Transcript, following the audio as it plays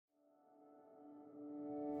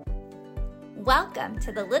Welcome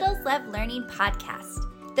to the Littles Love Learning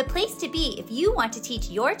Podcast, the place to be if you want to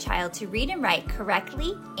teach your child to read and write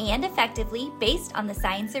correctly and effectively based on the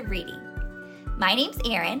science of reading. My name's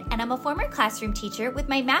Erin, and I'm a former classroom teacher with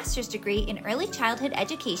my master's degree in early childhood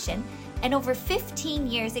education and over 15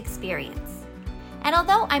 years experience. And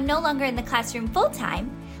although I'm no longer in the classroom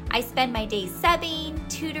full-time, I spend my days subbing,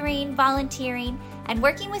 tutoring, volunteering, and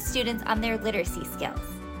working with students on their literacy skills.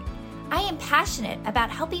 I am passionate about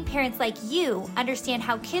helping parents like you understand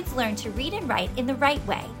how kids learn to read and write in the right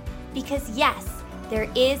way, because yes, there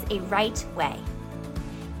is a right way.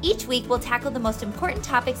 Each week we'll tackle the most important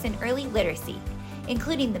topics in early literacy,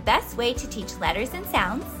 including the best way to teach letters and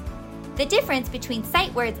sounds, the difference between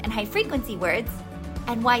sight words and high-frequency words,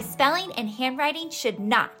 and why spelling and handwriting should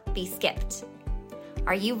not be skipped.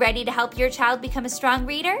 Are you ready to help your child become a strong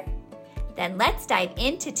reader? Then let's dive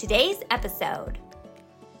into today's episode.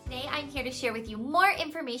 Today, I'm here to share with you more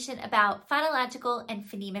information about phonological and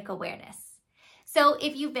phonemic awareness. So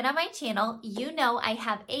if you've been on my channel, you know I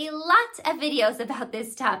have a lot of videos about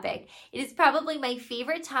this topic. It is probably my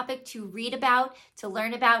favorite topic to read about, to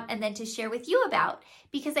learn about, and then to share with you about,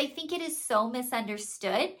 because I think it is so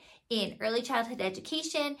misunderstood in early childhood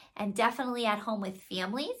education and definitely at home with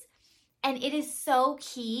families. And it is so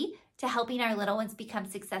key to helping our little ones become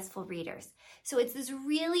successful readers. So it's this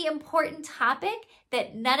really important topic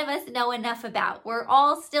that none of us know enough about. We're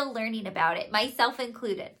all still learning about it, myself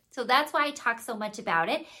included. So that's why I talk so much about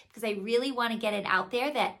it, because I really want to get it out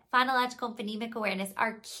there that phonological and phonemic awareness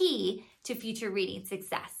are key to future reading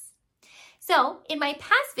success. So in my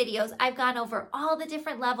past videos, I've gone over all the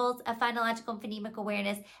different levels of phonological and phonemic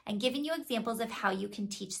awareness and given you examples of how you can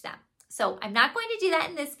teach them. So I'm not going to do that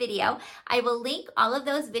in this video. I will link all of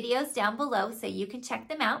those videos down below so you can check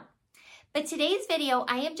them out. But today's video,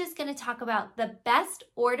 I am just going to talk about the best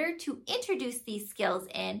order to introduce these skills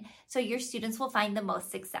in so your students will find the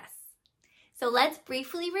most success. So let's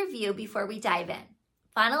briefly review before we dive in.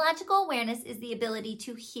 Phonological awareness is the ability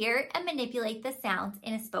to hear and manipulate the sounds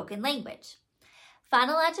in a spoken language.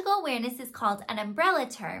 Phonological awareness is called an umbrella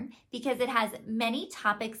term because it has many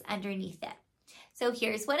topics underneath it. So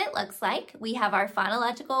here's what it looks like. We have our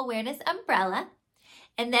phonological awareness umbrella,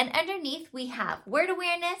 and then underneath we have word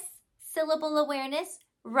awareness, syllable awareness,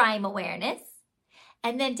 rhyme awareness,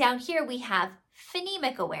 and then down here we have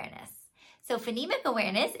phonemic awareness. So phonemic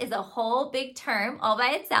awareness is a whole big term all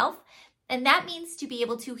by itself, and that means to be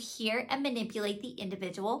able to hear and manipulate the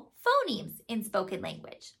individual phonemes in spoken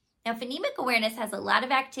language. Now, phonemic awareness has a lot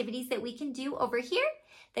of activities that we can do over here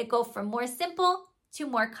that go from more simple to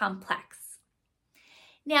more complex.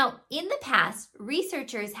 Now, in the past,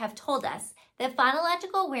 researchers have told us that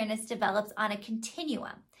phonological awareness develops on a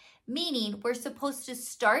continuum, meaning we're supposed to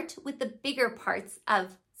start with the bigger parts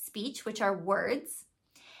of speech, which are words,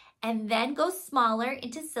 and then go smaller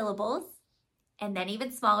into syllables, and then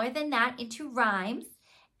even smaller than that into rhymes,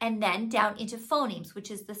 and then down into phonemes,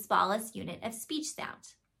 which is the smallest unit of speech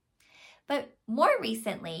sound. But more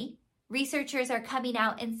recently, researchers are coming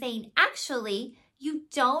out and saying, actually, you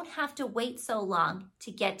don't have to wait so long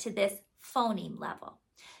to get to this phoneme level.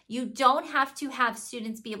 You don't have to have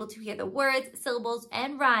students be able to hear the words, syllables,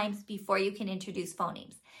 and rhymes before you can introduce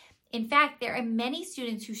phonemes. In fact, there are many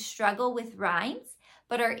students who struggle with rhymes,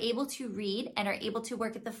 but are able to read and are able to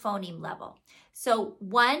work at the phoneme level. So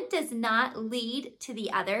one does not lead to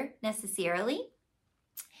the other necessarily.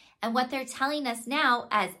 And what they're telling us now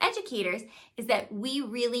as educators is that we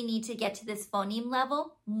really need to get to this phoneme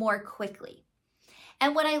level more quickly.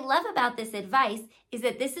 And what I love about this advice is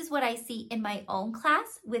that this is what I see in my own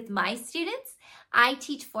class with my students. I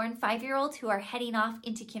teach 4- and 5-year-olds who are heading off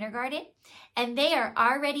into kindergarten, and they are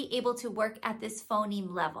already able to work at this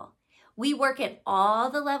phoneme level. We work at all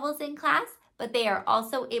the levels in class, but they are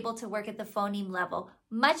also able to work at the phoneme level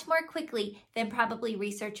much more quickly than probably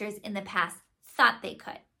researchers in the past thought they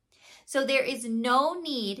could. So there is no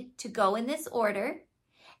need to go in this order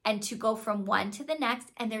and to go from one to the next,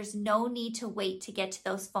 and there's no need to wait to get to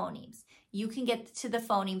those phonemes. You can get to the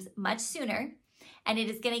phonemes much sooner, and it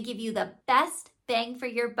is going to give you the best bang for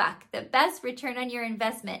your buck, the best return on your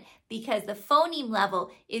investment, because the phoneme level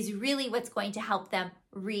is really what's going to help them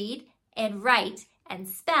read and write and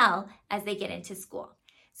spell as they get into school.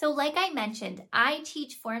 So like I mentioned, I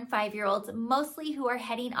teach 4- and 5-year-olds mostly who are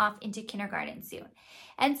heading off into kindergarten soon.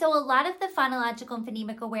 And so a lot of the phonological and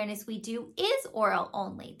phonemic awareness we do is oral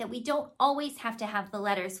only, that we don't always have to have the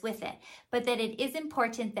letters with it, but that it is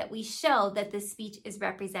important that we show that the speech is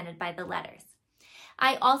represented by the letters.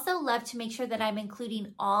 I also love to make sure that I'm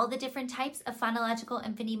including all the different types of phonological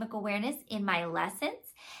and phonemic awareness in my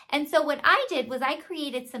lessons. And so what I did was I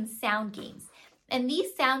created some sound games. And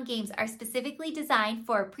these sound games are specifically designed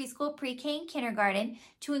for preschool, pre-K, and kindergarten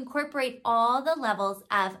to incorporate all the levels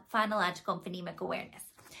of phonological and phonemic awareness.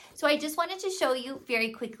 So I just wanted to show you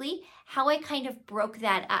very quickly how I kind of broke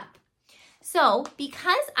that up. So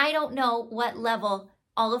because I don't know what level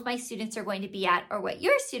all of my students are going to be at or what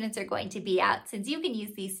your students are going to be at, since you can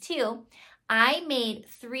use these too, I made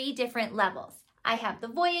 3 different levels. I have the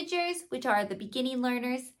Voyagers, which are the beginning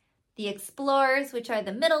learners, the Explorers, which are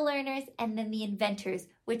the middle learners, and then the Inventors,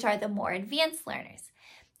 which are the more advanced learners.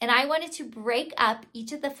 And I wanted to break up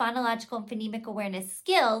each of the phonological and phonemic awareness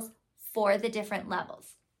skills for the different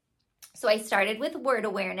levels. So I started with word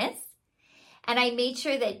awareness, and I made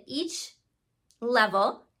sure that each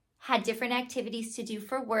level had different activities to do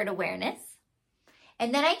for word awareness.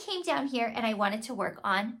 And then I came down here and I wanted to work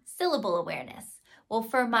on syllable awareness. Well,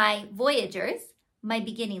 for my Voyagers, my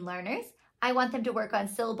beginning learners, I want them to work on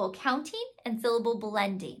syllable counting and syllable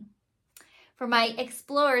blending. For my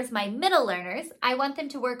Explorers, my middle learners, I want them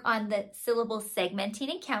to work on the syllable segmenting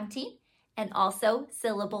and counting and also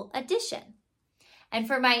syllable addition. And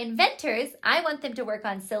for my Inventors, I want them to work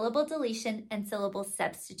on syllable deletion and syllable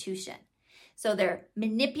substitution. So they're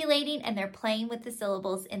manipulating and they're playing with the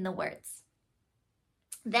syllables in the words.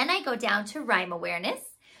 Then I go down to rhyme awareness,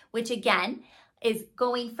 which again is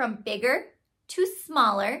going from bigger to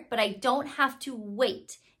smaller, but I don't have to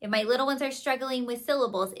wait. If my little ones are struggling with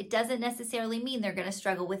syllables, it doesn't necessarily mean they're going to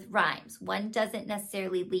struggle with rhymes. One doesn't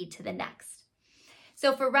necessarily lead to the next.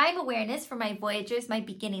 So for rhyme awareness, for my Voyagers, my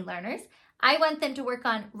beginning learners, I want them to work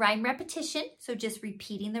on rhyme repetition, so just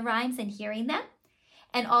repeating the rhymes and hearing them,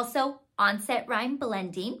 and also onset rhyme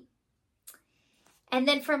blending. And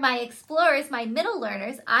then for my Explorers, my middle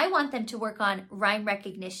learners, I want them to work on rhyme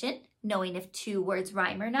recognition, knowing if 2 words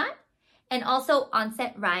rhyme or not, and also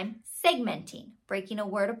onset rhyme segmenting, breaking a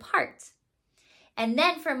word apart. And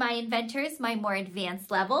then for my Inventors, my more advanced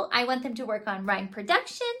level, I want them to work on rhyme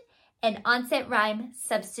production and onset rhyme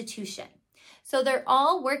substitution. So they're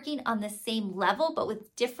all working on the same level, but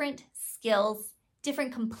with different skills,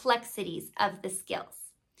 different complexities of the skills.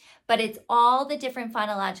 But it's all the different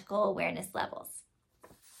phonological awareness levels.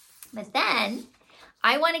 But then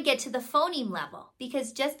I want to get to the phoneme level,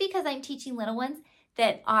 because just because I'm teaching little ones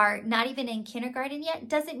that are not even in kindergarten yet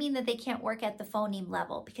doesn't mean that they can't work at the phoneme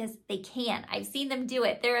level, because they can. I've seen them do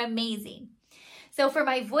it. They're amazing. So for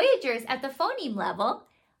my Voyagers at the phoneme level,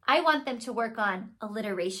 I want them to work on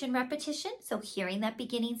alliteration repetition, so hearing that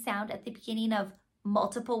beginning sound at the beginning of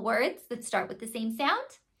multiple words that start with the same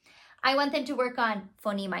sound. I want them to work on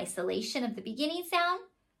phoneme isolation of the beginning sound,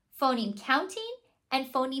 phoneme counting,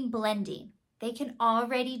 and phoneme blending. They can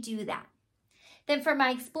already do that. Then for my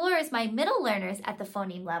Explorers, my middle learners at the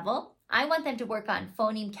phoneme level, I want them to work on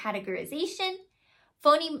phoneme categorization,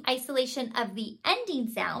 phoneme isolation of the ending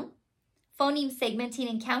sound, phoneme segmenting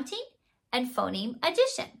and counting, and phoneme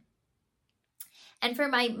addition. And for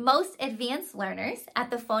my most advanced learners at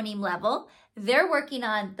the phoneme level, they're working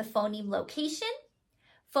on the phoneme location,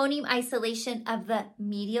 phoneme isolation of the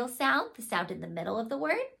medial sound, the sound in the middle of the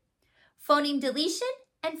word, phoneme deletion,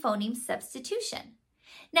 and phoneme substitution.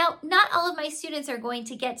 Now, not all of my students are going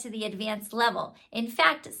to get to the advanced level. In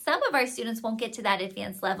fact, some of our students won't get to that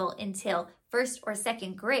advanced level until 1st or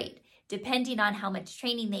 2nd grade, depending on how much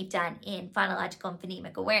training they've done in phonological and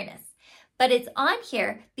phonemic awareness. But it's on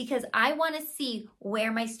here because I want to see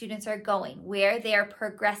where my students are going, where they're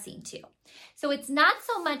progressing to. So it's not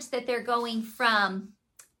so much that they're going from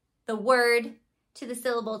the word to the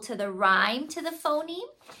syllable to the rhyme to the phoneme.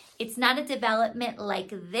 It's not a development like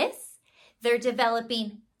this. They're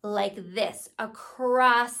developing like this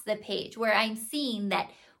across the page, where I'm seeing that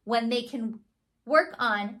when they can work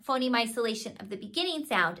on phoneme isolation of the beginning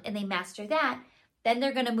sound and they master that, then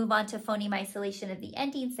they're going to move on to phoneme isolation of the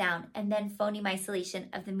ending sound and then phoneme isolation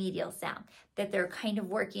of the medial sound, that they're kind of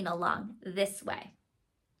working along this way.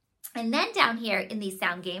 And then down here in these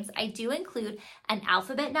sound games, I do include an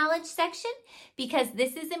alphabet knowledge section, because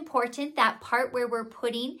this is important, that part where we're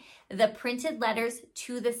putting the printed letters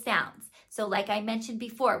to the sounds. So like I mentioned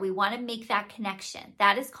before, we want to make that connection.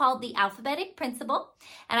 That is called the alphabetic principle,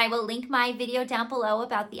 and I will link my video down below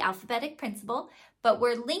about the alphabetic principle, but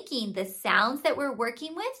we're linking the sounds that we're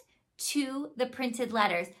working with to the printed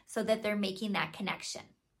letters so that they're making that connection.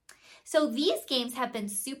 So these games have been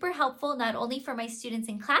super helpful, not only for my students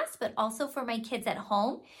in class, but also for my kids at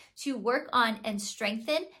home, to work on and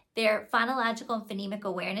strengthen their phonological and phonemic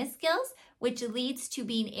awareness skills, which leads to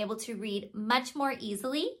being able to read much more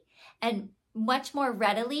easily and much more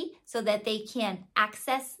readily, so that they can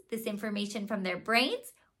access this information from their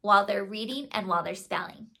brains while they're reading and while they're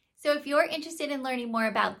spelling. So if you're interested in learning more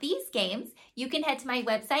about these games, you can head to my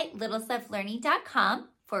website,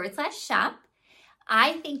 littlesloveLearning.com/shop.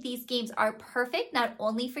 I think these games are perfect not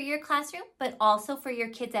only for your classroom, but also for your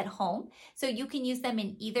kids at home. So you can use them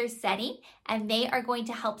in either setting, and they are going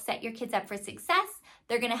to help set your kids up for success.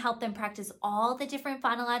 They're going to help them practice all the different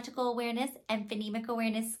phonological awareness and phonemic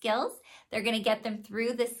awareness skills. They're going to get them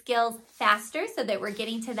through the skills faster so that we're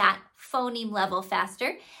getting to that phoneme level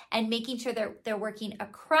faster and making sure they're working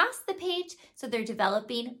across the page so they're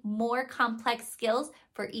developing more complex skills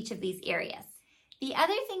for each of these areas. The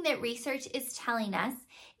other thing that research is telling us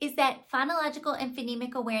is that phonological and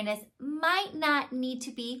phonemic awareness might not need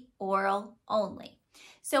to be oral only.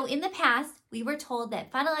 So in the past, we were told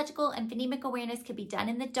that phonological and phonemic awareness could be done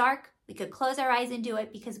in the dark. We could close our eyes and do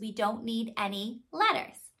it because we don't need any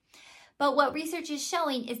letters. But what research is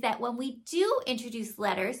showing is that when we do introduce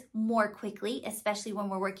letters more quickly, especially when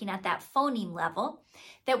we're working at that phoneme level,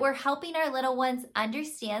 that we're helping our little ones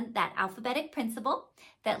understand that alphabetic principle,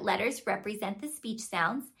 that letters represent the speech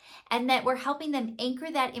sounds, and that we're helping them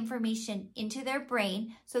anchor that information into their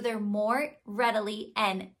brain so they're more readily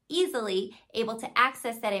and easily able to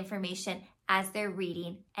access that information as they're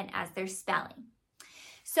reading and as they're spelling.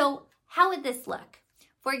 So how would this look?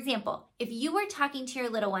 For example, if you were talking to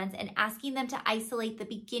your little ones and asking them to isolate the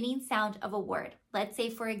beginning sound of a word, let's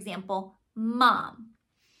say, for example, mom,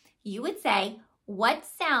 you would say, what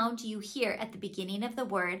sound do you hear at the beginning of the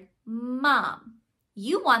word mom?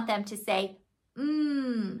 You want them to say,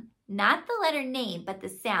 not the letter name, but the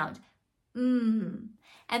sound, And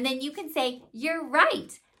then you can say, you're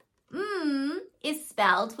right. Is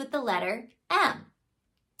spelled with the letter M.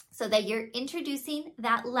 So that you're introducing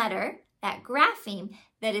that letter, that grapheme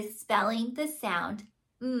that is spelling the sound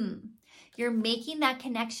You're making that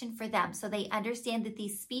connection for them so they understand that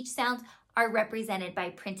these speech sounds are represented by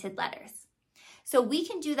printed letters. So we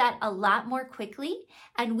can do that a lot more quickly,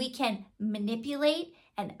 and we can manipulate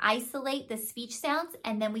and isolate the speech sounds,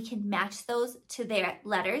 and then we can match those to their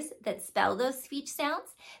letters that spell those speech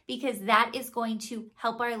sounds, because that is going to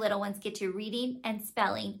help our little ones get to reading and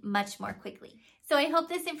spelling much more quickly. So I hope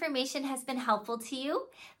this information has been helpful to you.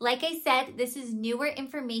 Like I said, this is newer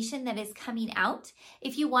information that is coming out.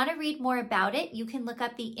 If you want to read more about it, you can look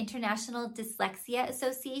up the International Dyslexia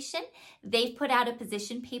Association. They've put out a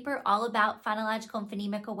position paper all about phonological and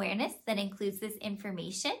phonemic awareness that includes this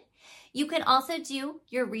information. You can also do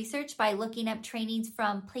your research by looking up trainings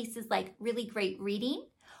from places like Really Great Reading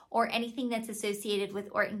or anything that's associated with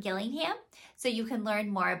Orton Gillingham, so you can learn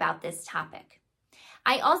more about this topic.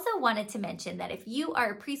 I also wanted to mention that if you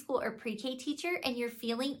are a preschool or pre-K teacher and you're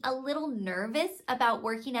feeling a little nervous about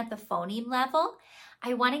working at the phoneme level,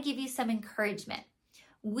 I want to give you some encouragement.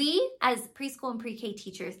 We, as preschool and pre-K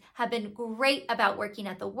teachers, have been great about working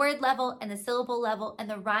at the word level and the syllable level and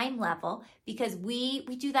the rhyme level because we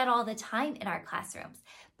do that all the time in our classrooms.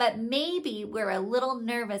 But maybe we're a little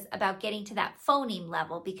nervous about getting to that phoneme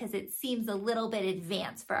level because it seems a little bit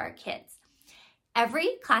advanced for our kids.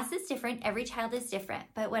 Every class is different, every child is different,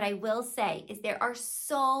 but what I will say is there are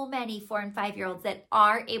so many 4 and 5-year-olds that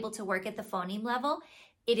are able to work at the phoneme level.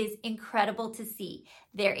 It is incredible to see.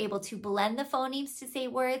 They're able to blend the phonemes to say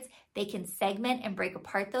words. They can segment and break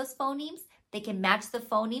apart those phonemes. They can match the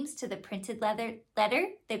phonemes to the printed letter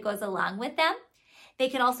that goes along with them. They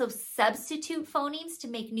can also substitute phonemes to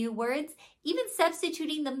make new words, even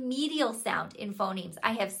substituting the medial sound in phonemes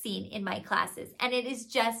I have seen in my classes, and it is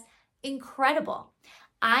just incredible.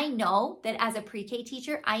 I know that as a pre-K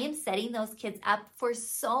teacher, I am setting those kids up for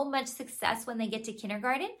so much success when they get to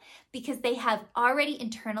kindergarten because they have already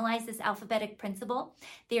internalized this alphabetic principle.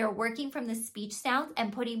 They are working from the speech sounds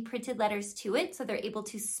and putting printed letters to it so they're able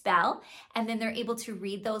to spell, and then they're able to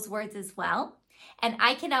read those words as well. And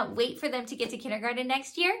I cannot wait for them to get to kindergarten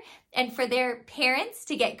next year and for their parents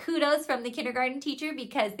to get kudos from the kindergarten teacher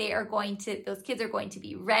because those kids are going to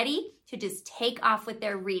be ready to just take off with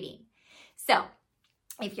their reading. So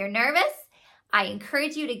if you're nervous, I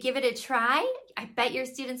encourage you to give it a try. I bet your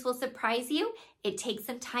students will surprise you. It takes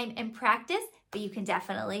some time and practice, but you can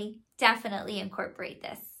definitely incorporate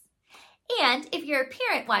this. And if you're a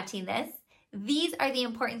parent watching this, these are the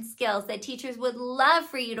important skills that teachers would love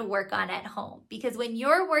for you to work on at home, because when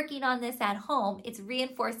you're working on this at home, it's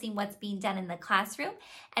reinforcing what's being done in the classroom,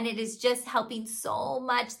 and it is just helping so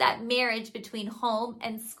much that marriage between home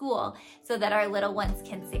and school so that our little ones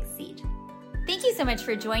can succeed. Thank you so much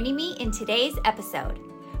for joining me in today's episode.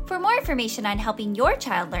 For more information on helping your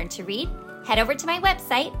child learn to read, head over to my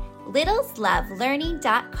website,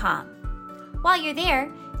 littleslovelearning.com. While you're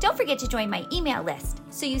there, don't forget to join my email list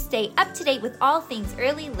so you stay up to date with all things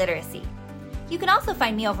early literacy. You can also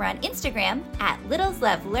find me over on Instagram at Littles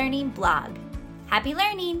Love Learning Blog. Happy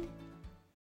learning!